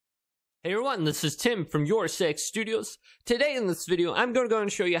Hey everyone, this is Tim from YourSixStudios. Today in this video, I'm going to go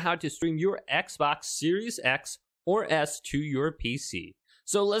and show you how to stream your Xbox Series X or S to your PC.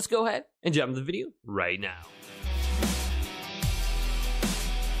 So let's go ahead and jump into the video right now.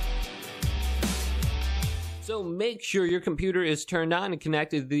 So make sure your computer is turned on and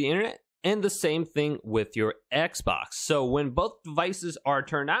connected to the internet, and the same thing with your Xbox. So when both devices are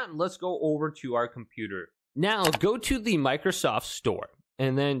turned on, let's go over to our computer. Now go to the Microsoft Store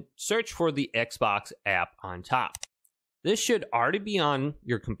and then search for the Xbox app on top. This should already be on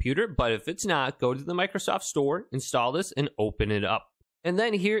your computer, but if it's not, go to the Microsoft Store, install this, and open it up. And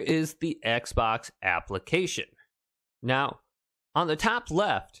then here is the Xbox application. Now, on the top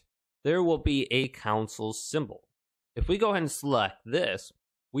left, there will be a console symbol. If we go ahead and select this,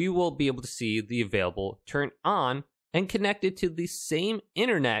 we will be able to see the available turn on and connected to the same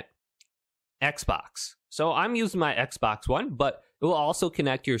internet Xbox. So I'm using my Xbox One, but it will also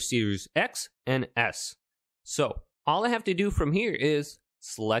connect your Series X and S. So all I have to do from here is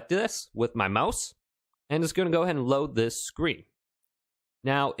select this with my mouse, and it's going to go ahead and load this screen.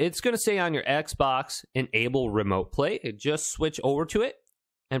 Now it's going to say on your Xbox, enable remote play. Just switch over to it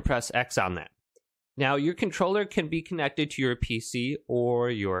and press X on that. Now your controller can be connected to your PC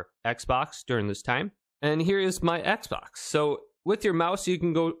or your Xbox during this time. And here is my Xbox. So with your mouse, you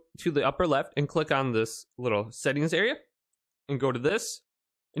can go to the upper left and click on this little settings area and go to this,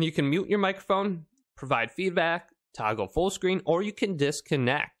 and you can mute your microphone, provide feedback, toggle full screen, or you can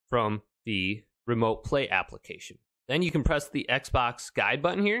disconnect from the remote play application. Then you can press the Xbox guide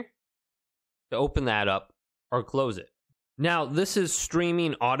button here to open that up or close it. Now this is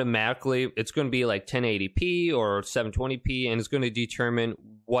streaming automatically. It's going to be like 1080p or 720p, and it's going to determine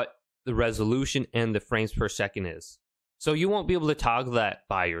what the resolution and the frames per second is. So you won't be able to toggle that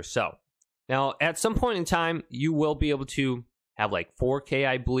by yourself. Now, at some point in time, you will be able to have like 4K,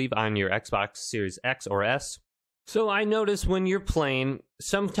 I believe, on your Xbox Series X or S. So I notice when you're playing,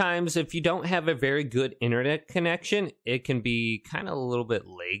 sometimes if you don't have a very good internet connection, it can be kind of a little bit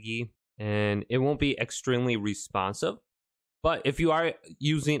laggy and it won't be extremely responsive. But if you are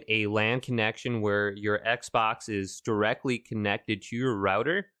using a LAN connection where your Xbox is directly connected to your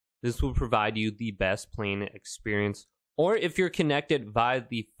router, this will provide you the best playing experience. Or if you're connected via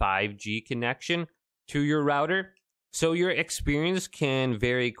the 5G connection to your router, so your experience can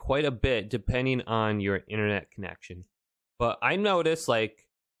vary quite a bit depending on your internet connection. But I noticed, like,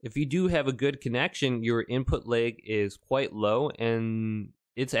 if you do have a good connection, your input lag is quite low, and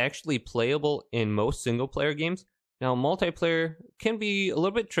it's actually playable in most single-player games. Now, multiplayer can be a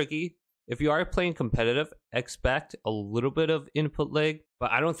little bit tricky. If you are playing competitive, expect a little bit of input lag, but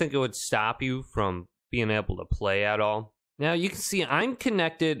I don't think it would stop you from being able to play at all. Now you can see I'm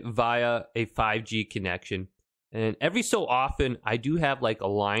connected via a 5G connection, and every so often I do have like a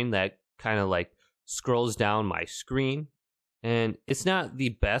line that kind of like scrolls down my screen, and it's not the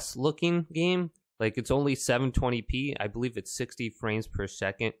best looking game. Like, it's only 720p. I believe it's 60 frames per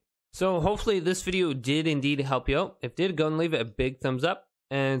second. So hopefully this video did indeed help you out. If it did, go and leave it a big thumbs up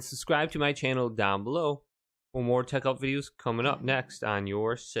and subscribe to my channel down below for more tech help videos coming up next on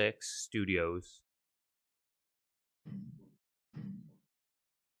YourSixStudios.